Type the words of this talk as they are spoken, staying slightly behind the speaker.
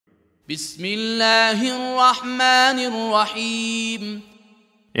بسم الله الرحمن الرحيم.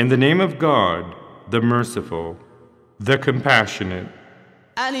 In the name of God, the merciful, the compassionate.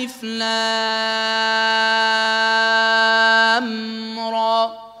 ألف لام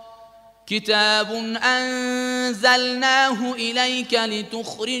را كتاب أنزلناه إليك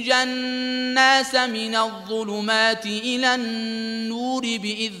لتخرج الناس من الظلمات إلى النور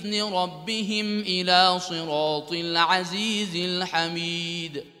بإذن ربهم إلى صراط العزيز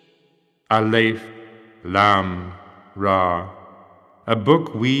الحميد. Aleph, Lam, Ra. A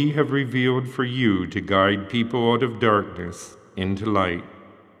book we have revealed for you to guide people out of darkness into light,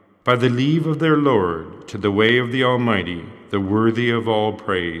 by the leave of their Lord, to the way of the Almighty, the worthy of all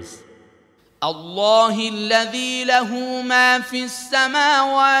praise. الله الذي له ما في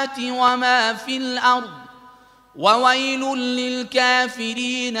السماوات وما في الأرض وويل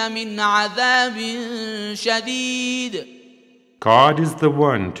للكافرين من عذاب شديد. God is the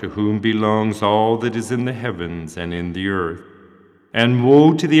one to whom belongs all that is in the heavens and in the earth, and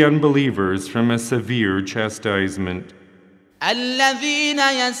woe to the unbelievers from a severe chastisement. الذين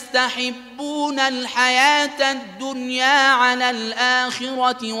يستحبون الحياة الدنيا على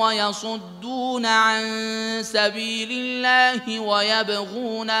الآخرة ويصدون عن سبيل الله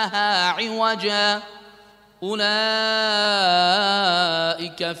ويبغونها عوجا أولئك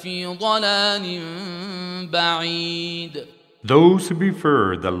في ضلال بعيد. Those who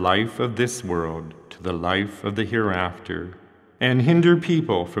prefer the life of this world to the life of the hereafter, and hinder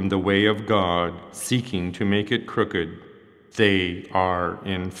people from the way of God, seeking to make it crooked, they are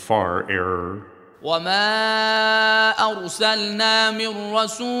in far error. وما أرسلنا من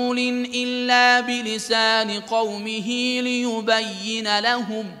رسول إلا بلسان قومه ليبين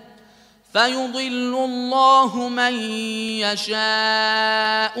لهم فيضل الله من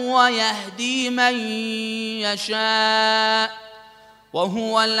يشاء ويهدي من يشاء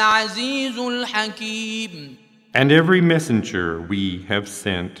وهو العزيز الحكيم. And every messenger we have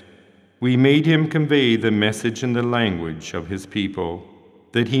sent, we made him convey the message in the language of his people,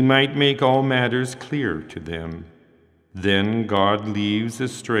 that he might make all matters clear to them. Then God leaves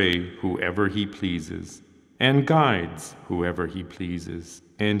astray whoever he pleases, and guides whoever he pleases,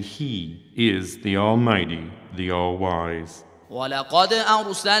 and he is the Almighty, the All-Wise. ولقد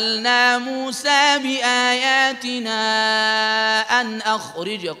أرسلنا موسى بآياتنا أن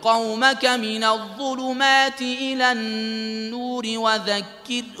أخرج قومك من الظلمات إلى النور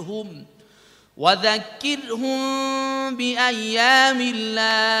وذكرهم بأيام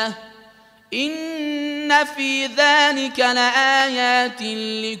الله إن في ذلك لآيات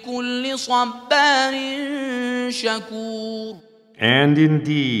لكل صبار شكور. And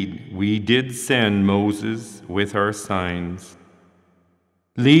indeed, we did send Moses with our signs.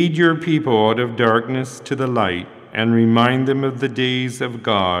 Lead your people out of darkness to the light and remind them of the days of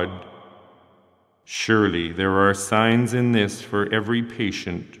God. Surely there are signs in this for every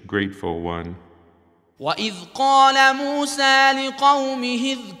patient, grateful one. وَإِذْ قَالَ مُوسَى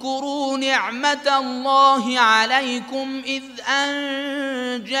لِقَوْمِهِ اذْكُرُوا نِعْمَةَ اللَّهِ عَلَيْكُمْ إِذْ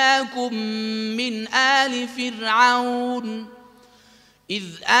أَنْجَاكُمْ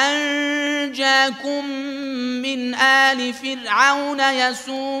من آل فرعون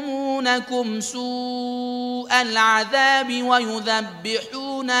يسومونكم سوء العذاب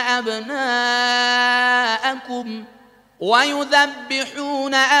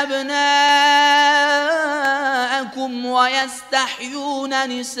ويذبحون أبناءكم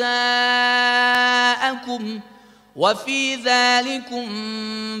ويستحيون نساءكم وفي ذلكم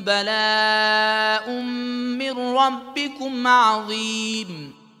بلاء من ربكم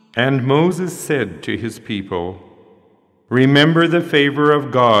عظيم. And Moses said to his people, remember the favor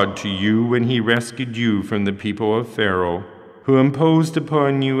of God to you when he rescued you from the people of Pharaoh, who imposed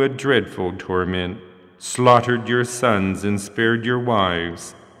upon you a dreadful torment, slaughtered your sons and spared your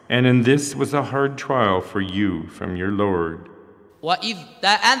wives, and in this was a hard trial for you from your Lord. وَإِذْ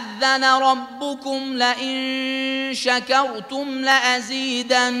تَأَذَّنَ رَبُّكُمْ لَئِن شَكَرْتُمْ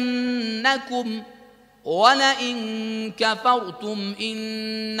لَأَزِيدَنَّكُمْ وَلَئِن كَفَرْتُمْ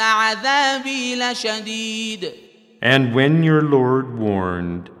إِنَّ عَذَابِي لَشَدِيدٌ. And when your Lord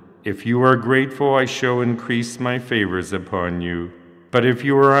warned, if you are grateful, I shall increase my favors upon you. But if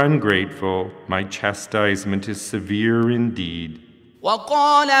you are ungrateful, my chastisement is severe indeed.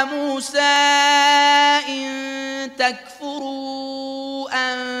 وقال موسى إن تكفروا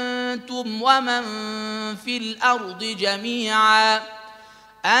أنتم ومن في الأرض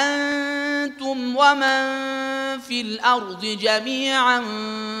جميعا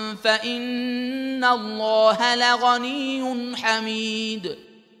فإن الله لغني حميد.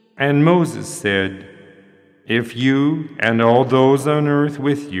 And Moses said, If you and all those on earth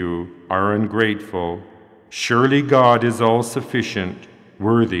with you are ungrateful, surely God is all-sufficient,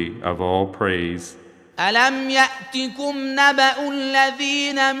 worthy of all praise. ألم يأتكم نبأ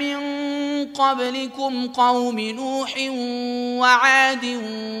الذين من قبلكم قوم نوح وعاد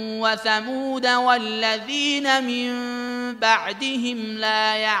وثمود والذين من بعدهم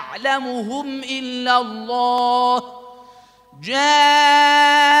لا يعلمهم إلا الله جاءتهم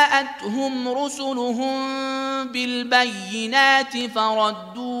رسلهم بالبينات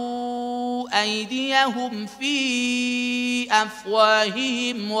فردوا أيديهم في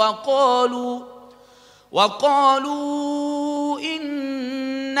أفواههم وقالوا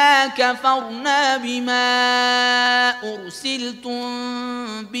إنا كفرنا بما أرسلتم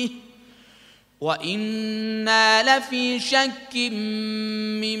به وإنا لفي شك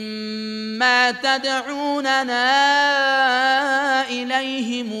مما تدعوننا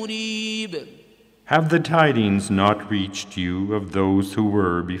إليه مريب. Have the tidings not reached you of those who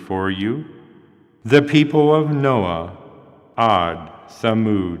were before you? The people of Noah, Ad,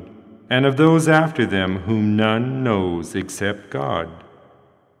 Thamud, and of those after them whom none knows except God.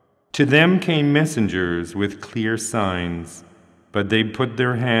 To them came messengers with clear signs, but they put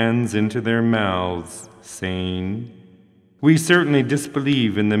their hands into their mouths, saying, "We certainly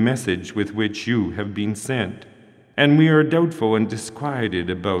disbelieve in the message with which you have been sent, and we are doubtful and disquieted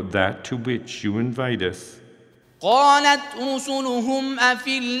about that to which you invite us." قالت رسلهم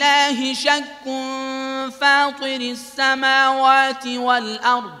أفي الله شك فاطر السماوات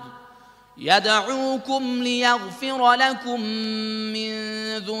والأرض يدعوكم ليغفر لكم من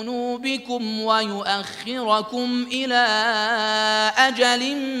ذنوبكم ويؤخركم إلى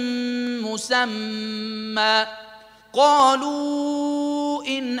أجل مسمى قالوا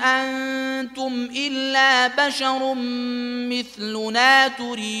إن أنتم إلا بشر مثلنا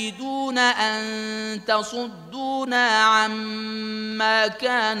تريدون أن تصدونا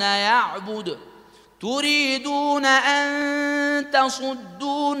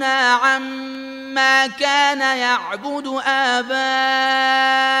عما كان يعبد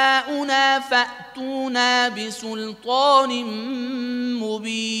آباؤنا فأتونا بسلطان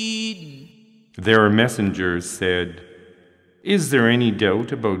مبين. Their messengers said, "Is there any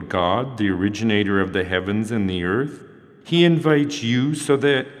doubt about God, the originator of the heavens and the earth? He invites you so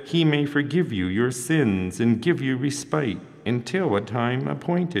that he may forgive you your sins and give you respite until a time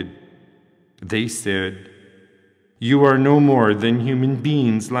appointed." They said, "You are no more than human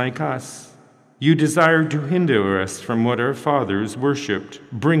beings like us. You desire to hinder us from what our fathers worshipped.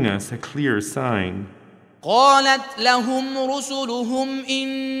 Bring us a clear sign." قالت لهم رسلهم إن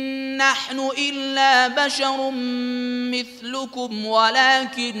نحن إلا بشر مثلكم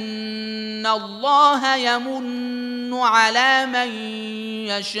ولكن الله يمن على من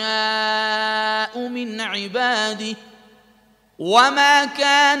يشاء من عباده وما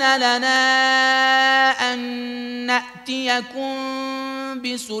كان لنا أن نأتيكم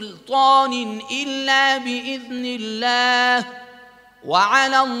بسلطان إلا بإذن الله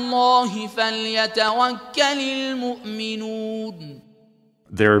وعلى الله فليتوكل المؤمنون.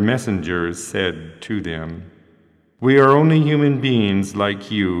 Their messengers said to them, "We are only human beings like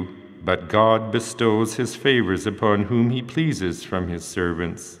you, but God bestows his favors upon whom he pleases from his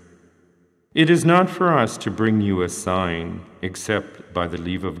servants. It is not for us to bring you a sign, except by the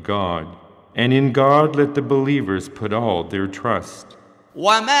leave of God, and in God let the believers put all their trust."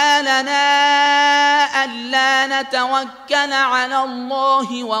 وما لنا ألا نتوكل على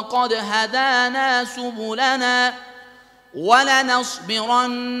الله وقد هدانا سبلنا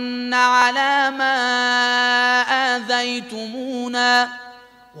ولنصبرن على ما آذيتمونا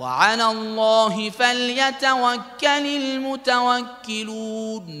وعلى الله فليتوكل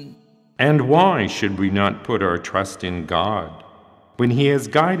المتوكلون. And why should we not put our trust in God when he has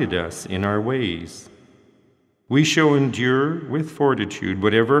guided us in our ways? We shall endure with fortitude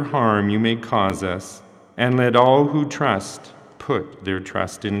whatever harm you may cause us, and let all who trust put their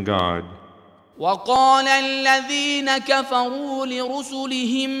trust in God. وقال الذين كفروا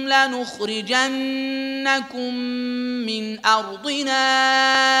لرسلهم لنخرجنكم من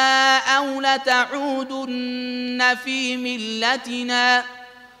أرضنا أو لتعودن في ملتنا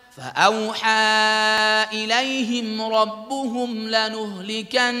فأوحى إليهم ربهم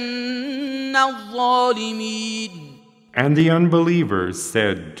لنهلكن الظالمين. And the unbelievers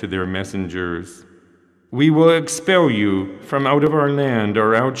said to their messengers, "We will expel you from out of our land,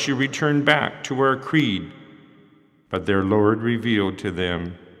 or else you return back to our creed." But their Lord revealed to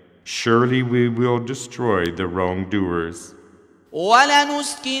them, "Surely we will destroy the wrongdoers."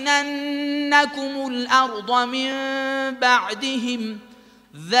 وَلَنُسْكِنَنَّكُمُ الْأَرْضَ مِنْ بَعْدِهِمْ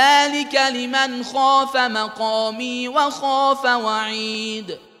ذلك لمن خاف مقامي وخاف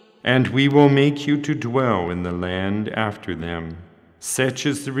وعيد. And we will make you to dwell in the land after them. Such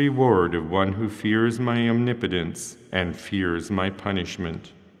is the reward of one who fears my omnipotence and fears my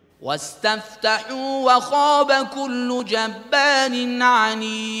punishment. واستفتحوا وخاب كل جبار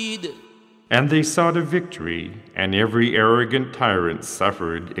عنيد. And they sought a victory, and every arrogant tyrant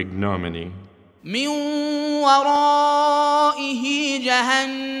suffered ignominy. من ورائه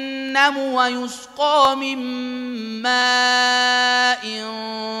جهنم ويسقى من ماء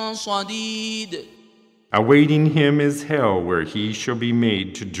صديد. Awaiting him is hell, where he shall be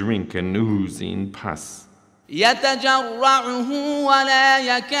made to drink an oozing pus. يتجرعه ولا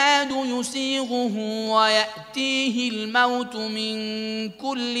يكاد يسيغه ويأتيه الموت من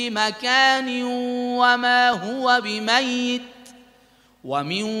كل مكان وما هو بميت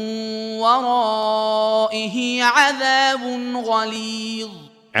ومن ورائه عذاب غليظ.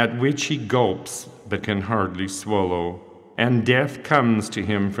 At which he gulps but can hardly swallow, and death comes to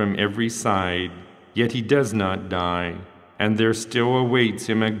him from every side, yet he does not die, and there still awaits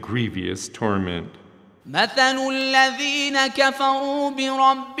him a grievous torment. مثل الذين كفروا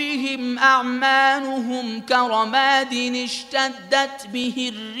بربهم أعمالهم كرماد اشتدت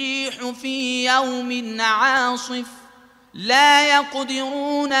به الريح في يوم عاصف لا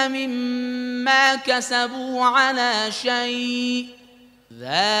يقدرون مما كسبوا على شيء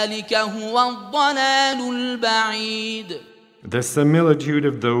ذلك هو الضلال البعيد. The similitude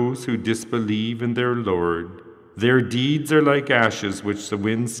of those who disbelieve in their Lord. Their deeds are like ashes which the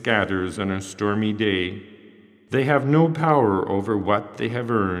wind scatters on a stormy day. They have no power over what they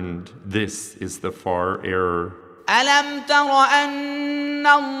have earned. This is the far error. ألم تر أن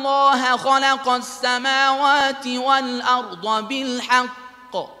الله خلق السماوات والأرض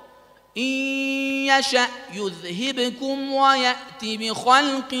بالحق إن يشأ يذهبكم ويأت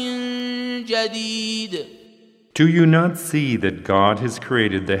بخلق جديد. Do you not see that God has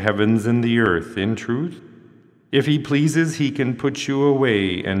created the heavens and the earth in truth? If he pleases, he can put you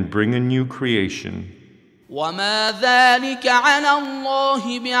away and bring a new creation. وما ذلك على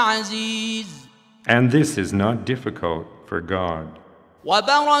الله بعزيز. And this is not difficult for God.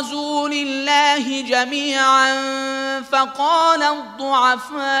 وبرزوا لله جميعا فقال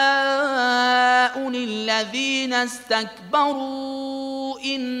الضعفاء للذين استكبروا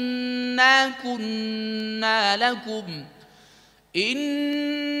إنا كنا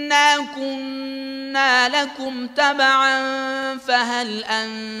لكم تبعا فهل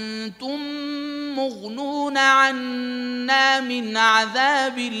أنتم مغنون عنا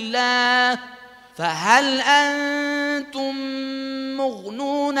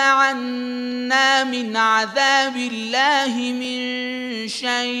من عذاب الله من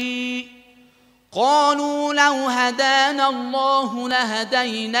شيء قالوا لو هدانا الله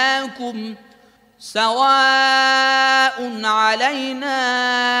لهديناكم سواء علينا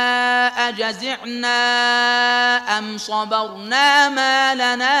أجزعنا أم صبرنا ما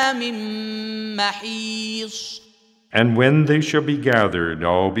لنا من محيص. And when they shall be gathered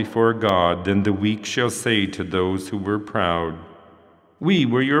all before God, then the weak shall say to those who were proud, We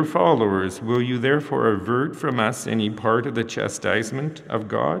were your followers, will you therefore avert from us any part of the chastisement of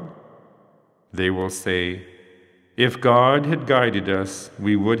God? They will say, If God had guided us,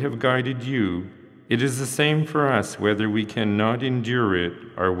 we would have guided you. It is the same for us whether we cannot endure it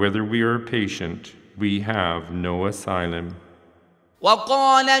or whether we are patient. We have no asylum.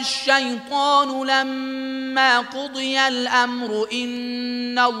 وقال الشيطان لما قضي الأمر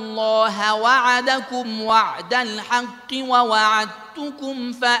إن الله وعدكم وعد الحق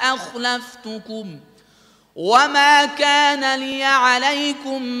ووعدتكم فأخلفتكم وما كان لي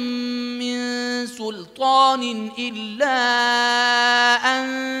عليكم من سلطان إلا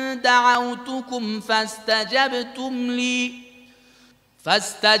أن دعوتكم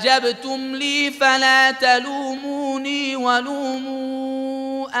فاستجبتم لي فلا تلوموني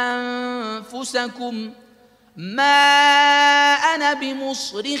ولوموا أنفسكم ما أنا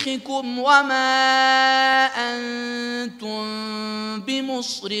بمصرخكم وما أنتم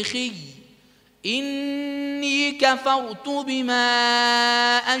بمصرخي إني كفرت بما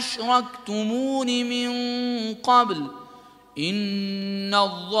أشركتمون من قبل إن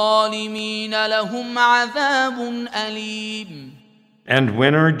الظالمين لهم عذاب أليم. And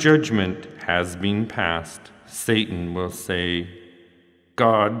when our judgment has been passed, Satan will say,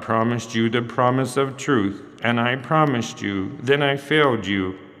 God promised you the promise of truth, and I promised you, then I failed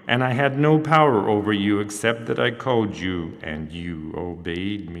you, and I had no power over you except that I called you, and you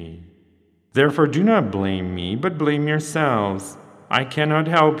obeyed me. Therefore do not blame me, but blame yourselves. I cannot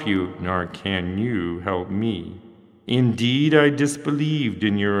help you, nor can you help me. Indeed, I disbelieved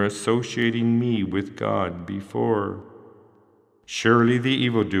in your associating me with God before. Surely the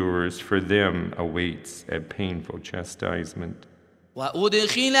evildoers, for them awaits a painful chastisement.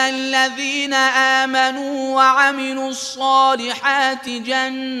 وأدخل الذين آمنوا وعملوا الصالحات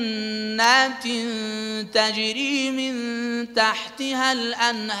جنات تجري من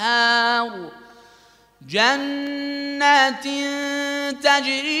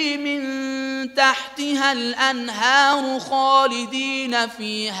تحتها الأنهار خالدين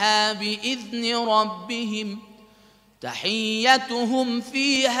فيها بإذن ربهم تحيتهم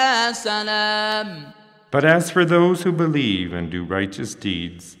فيها سلام. But as for those who believe and do righteous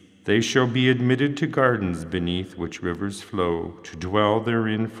deeds, they shall be admitted to gardens beneath which rivers flow, to dwell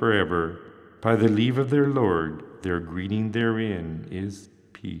therein forever. By the leave of their Lord, their greeting therein is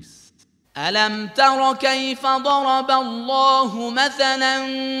peace. ألم تر كيف ضرب الله مثلا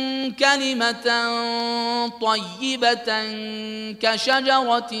كلمة طيبة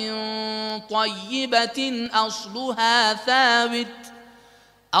كشجرة طيبة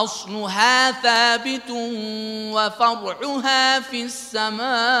أصلها ثابت وفرعها في السماء.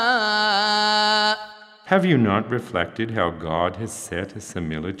 Have you not reflected how God has set a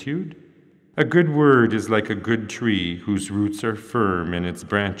similitude? A good word is like a good tree whose roots are firm and its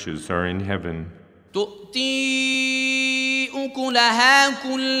branches are in heaven. تؤتي أكلها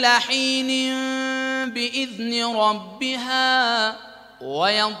كل حين بإذن ربها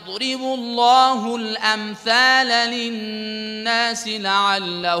ويضرب الله الأمثال للناس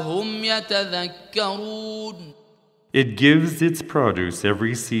لعلهم يتذكرون. It gives its produce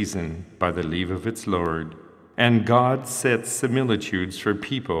every season by the leave of its Lord, and God sets similitudes for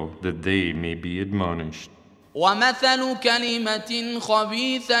people that they may be admonished. ومثل كلمة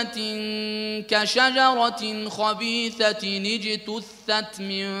خبيثة كشجرة خبيثة اجتثت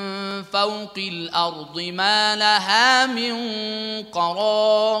من فوق الأرض ما لها من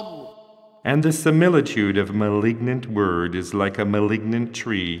قرار. And the similitude of a malignant word is like a malignant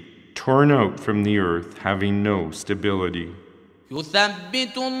tree torn out from the earth, having no stability.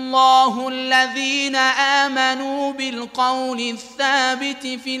 يثبت الله الذين آمنوا بالقول الثابت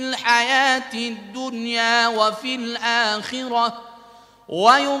في الحياة الدنيا وفي الآخرة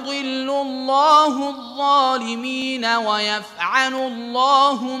ويضل الله الظالمين ويفعل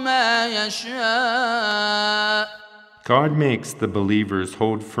الله ما يشاء. God makes the believers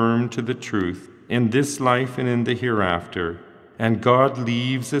hold firm to the truth in this life and in the hereafter, and God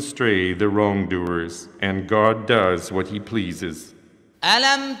leaves astray the wrongdoers, and God does what He pleases.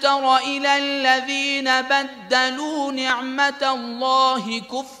 ألم تر إلى الذين بدلوا نعمة الله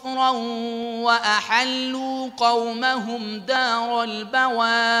كفرا وأحلوا قومهم دار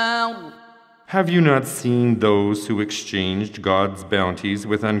البوار. Have you not seen those who exchanged God's bounties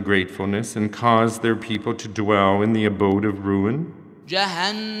with ungratefulness and caused their people to dwell in the abode of ruin?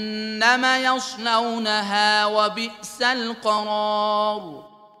 جهنم يصلونها وبئس القرار.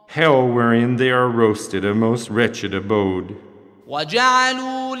 Hell wherein they are roasted, a most wretched abode.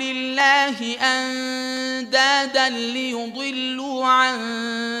 وجعلوا لله أندادا ليضلوا عن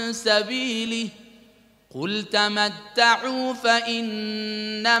سبيله قل تمتعوا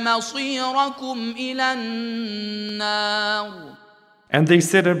فإن مصيركم إلى النار. And they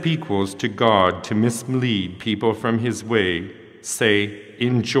set up equals to God to mislead people from His way. Say,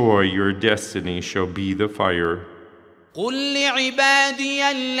 enjoy, your destiny shall be the fire. قل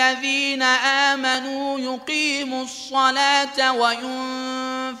لعبادي الذين آمنوا يقيموا الصلاة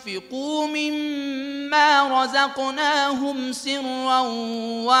وينفقوا مما رزقناهم سرا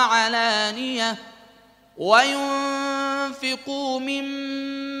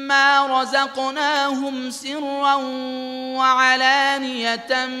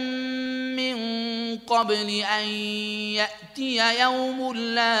وعلانية من قبل أن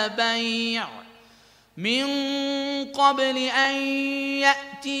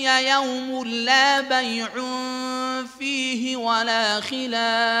يأتي يوم لا بيع فيه ولا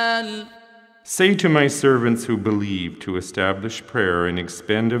خلال. Say to my servants who believe to establish prayer and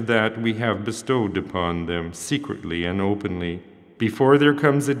expend of that we have bestowed upon them secretly and openly, before there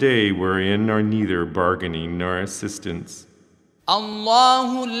comes a day wherein are neither bargaining nor assistance.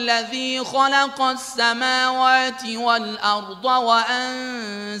 الله الذي خلق السماوات والأرض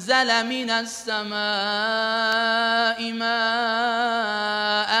وأنزل من السماء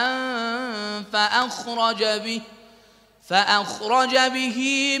ماء فأخرج به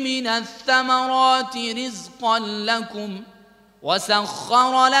من الثمرات رزقا لكم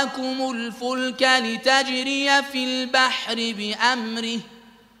وسخر لكم الفلك لتجري في البحر بأمره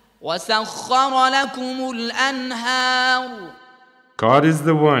وسخر لكم الأنهار. God is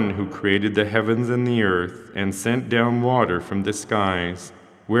the one who created the heavens and the earth and sent down water from the skies,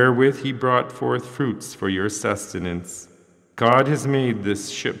 wherewith he brought forth fruits for your sustenance. God has made the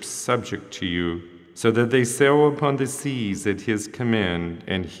ships subject to you, so that they sail upon the seas at his command,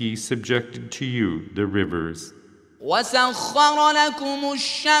 and he subjected to you the rivers. وسخر لكم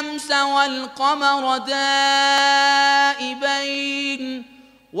الشمس والقمر دائبين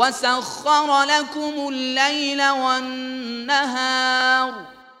وسخر لكم الليل والنهار.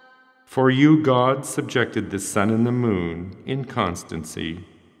 For you God subjected the sun and the moon in constancy,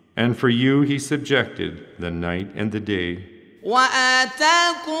 and for you he subjected the night and the day.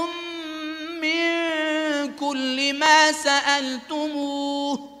 وآتاكم من كل ما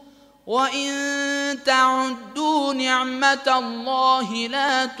سألتموه وإن تعدوا نعمة الله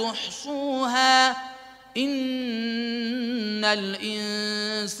لا تحصوها إن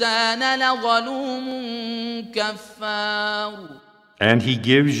الإنسان لظلوم كفار. And he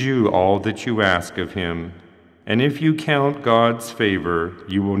gives you all that you ask of him, and if you count God's favor,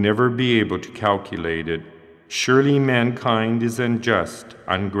 you will never be able to calculate it. Surely mankind is unjust,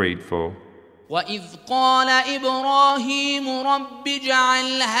 ungrateful. وَإِذْ قَالَ إِبْرَاهِيمُ رَبِّ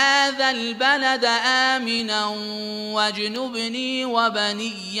اجْعَلْ هَذَا الْبَلَدَ آمِنًا وَاجْنُبْنِي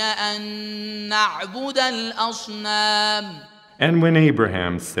وَبَنِيَّ أَن نَّعْبُدَ الْأَصْنَامَ. And when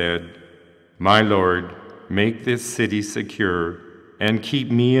Abraham said, My Lord, make this city secure, and keep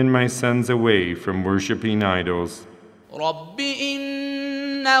me and my sons away from worshipping idols. رَبِّ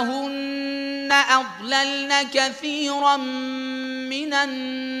إِنَّهُنَّ أَضْلَلْنَ كَثِيرًا مِّنَ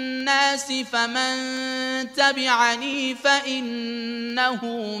النَّاسِ فَمَن تَبِعَنِي فَإِنَّهُ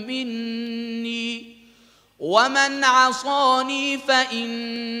مِنِّي وَمَنْ عَصَانِي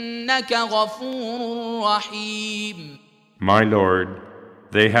فَإِنَّكَ غَفُورٌ رَّحِيمٌ. My Lord,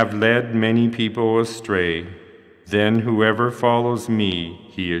 they have led many people astray. Then whoever follows me,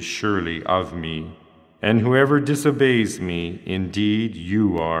 he is surely of me. And whoever disobeys me, indeed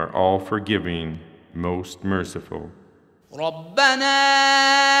you are all forgiving, most merciful. رَبَّنَا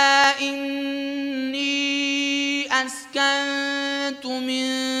إِنِّي أَسْكَنتُ مِن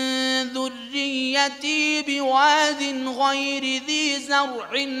ذُرِّيَّتِي بِوَادٍ غَيْرِ ذِي زَرْعٍ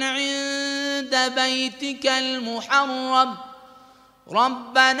عِندَ بَيْتِكَ الْمُحَرَّمِ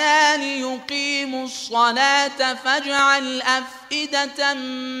رَبَّنَا لِيُقِيمُوا الصَّلَاةَ فَاجْعَلْ أَفْئِدَةً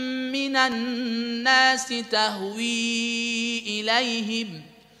مِّنَ النَّاسِ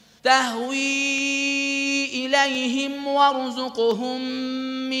تهوي إليهم وارزقهم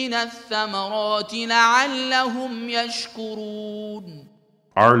من الثمرات لعلهم يشكرون.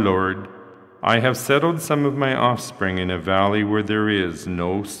 Our Lord, I have settled some of my offspring in a valley where there is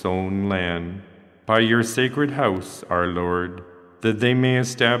no sown land, by your sacred house, our Lord, that they may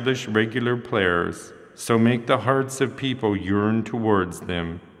establish regular prayers, so make the hearts of people yearn towards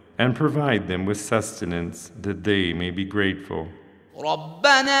them, and provide them with sustenance, that they may be grateful.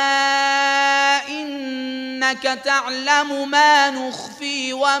 رَبَّنَا إِنَّكَ تَعْلَمُ مَا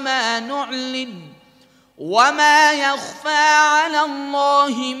نُخْفِي وَمَا نُعْلِنُ وَمَا يَخْفَى عَلَى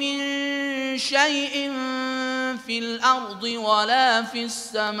اللَّهِ مِن شَيْءٍ فِي الْأَرْضِ وَلَا فِي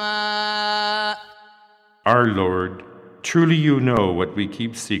السَّمَاءِ. Our Lord, truly you know what we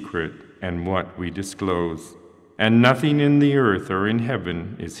keep secret and what we disclose, and nothing in the earth or in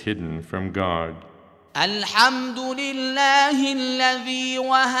heaven is hidden from God. الحمد لله الذي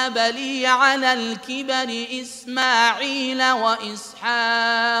وهب لي على الكبر إسماعيل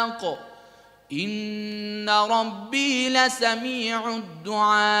وإسحاق إن ربي لسميع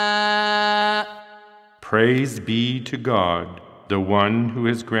الدعاء. Praise be to God, the one who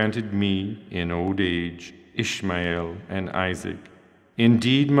has granted me in old age Ishmael and Isaac.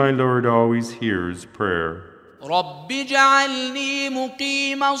 Indeed, my Lord always hears prayer. رب اجعلني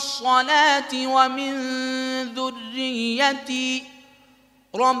مقيم الصلاة ومن ذريتي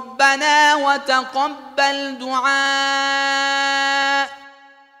ربنا وتقبل دعاء.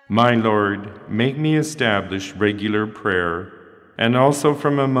 My Lord, make me establish regular prayer, and also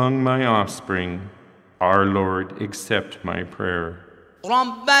from among my offspring. Our Lord, accept my prayer.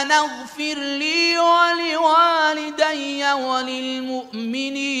 ربنا اغفر لي ولوالدي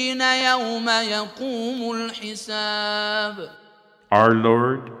وللمؤمنين يوم يقوم الحساب. Our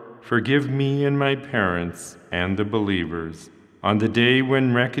Lord, forgive me and my parents and the believers on the day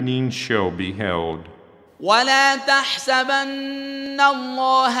when reckoning shall be held. ولا تحسبن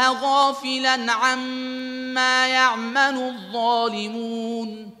الله غافلا عما يعمل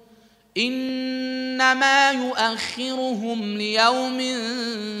الظالمون إنما يؤخرهم ليوم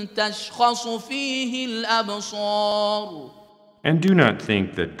تشخص فيه الأبصار. And do not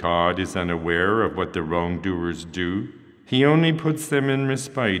think that God is unaware of what the wrongdoers do. He only puts them in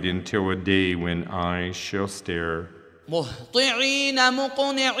respite until a day when eyes shall stare. مهطعين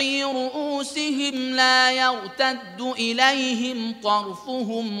مقنعي رؤوسهم لا يرتد إليهم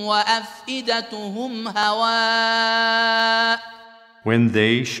طرفهم وأفئدتهم هواء. When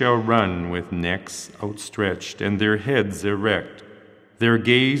they shall run with necks outstretched and their heads erect, their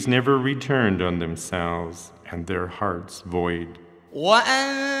gaze never returned on themselves and their hearts void.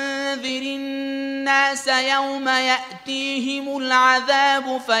 وأنذر الناس يوم يأتيهم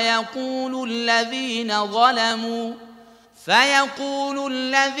العذاب فيقول الذين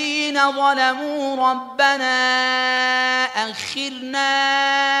ظلموا ربنا أخرنا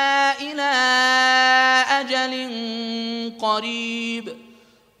إلى أجل قريب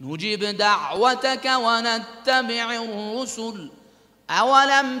نجب دعوتك ونتبع الرسل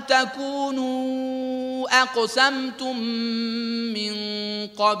أولم تكونوا أقسمتم من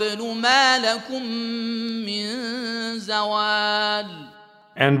قبل ما لكم من زوال.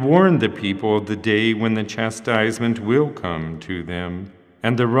 And warn the people of the day when the chastisement will come to them,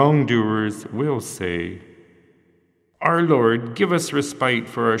 and the wrongdoers will say, Our Lord, give us respite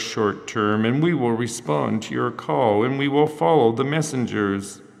for a short term, and we will respond to your call, and we will follow the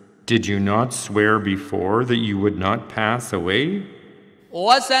messengers. Did you not swear before that you would not pass away?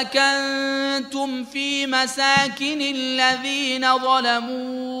 وسكنتم في مساكن الذين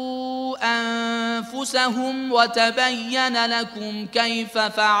ظلموا أنفسهم وتبين لكم كيف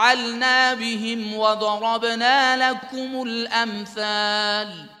فعلنا بهم وضربنا لكم الأمثال.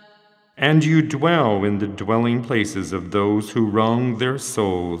 And you dwell in the dwelling places of those who wronged their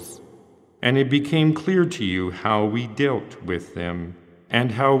souls, and it became clear to you how we dealt with them,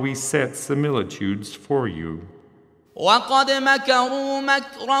 and how we set similitudes for you. وقد مكروا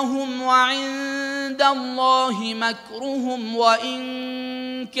مكرهم وعند الله مكرهم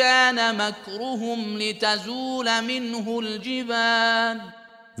وإن كان مكرهم لتزول منه الجبال.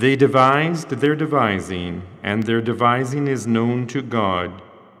 They devised their devising, and their devising is known to God,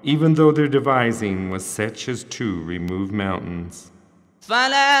 even though their devising was such as to remove mountains.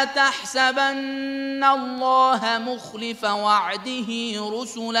 فلا تحسبن الله مخلف وعده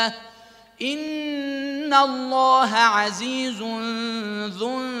رسله إن الله عزيز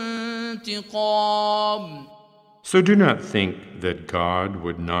ذو انتقام. So do not think that God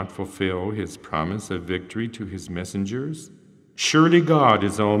would not fulfill his promise of victory to his messengers. Surely God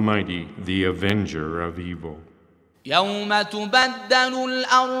is Almighty, the avenger of evil. يوم تبدل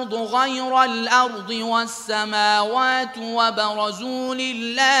الأرض غير الأرض والسماوات وبرزوا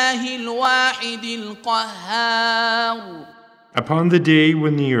لله الواحد القهار. Upon the day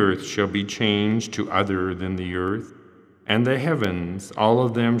when the earth shall be changed to other than the earth, and the heavens, all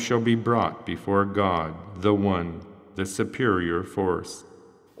of them shall be brought before God, the One, the superior force.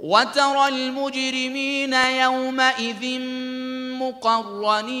 وترى المجرمين يومئذ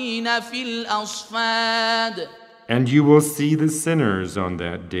مقرنين في الأصفاد. And you will see the sinners on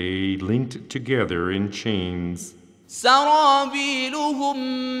that day linked together in chains. سرابيلهم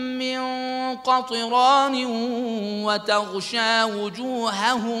من قطران وتغشى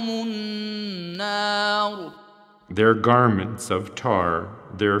وجوههم النار. Their garments of tar,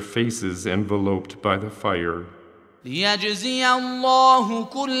 their faces enveloped by the fire. ليجزي الله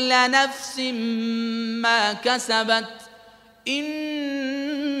كل نفس ما كسبت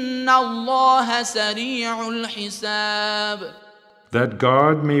إن الله سريع الحساب. That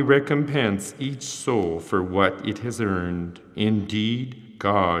God may recompense each soul for what it has earned. Indeed,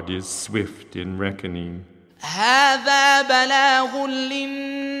 God is swift in reckoning. هذا بلاغ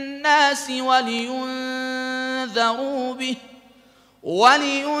للناس ولينذروا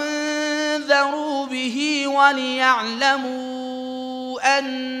به وليعلموا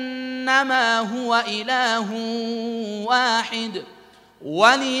أنما هو إله واحد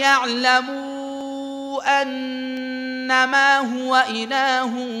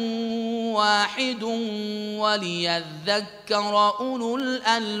وليذكر أولو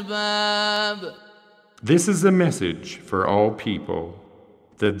الألباب. This is a message for all people,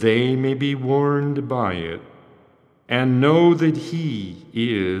 that they may be warned by it, and know that He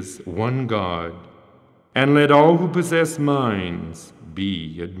is one God, and let all who possess minds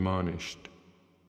be admonished.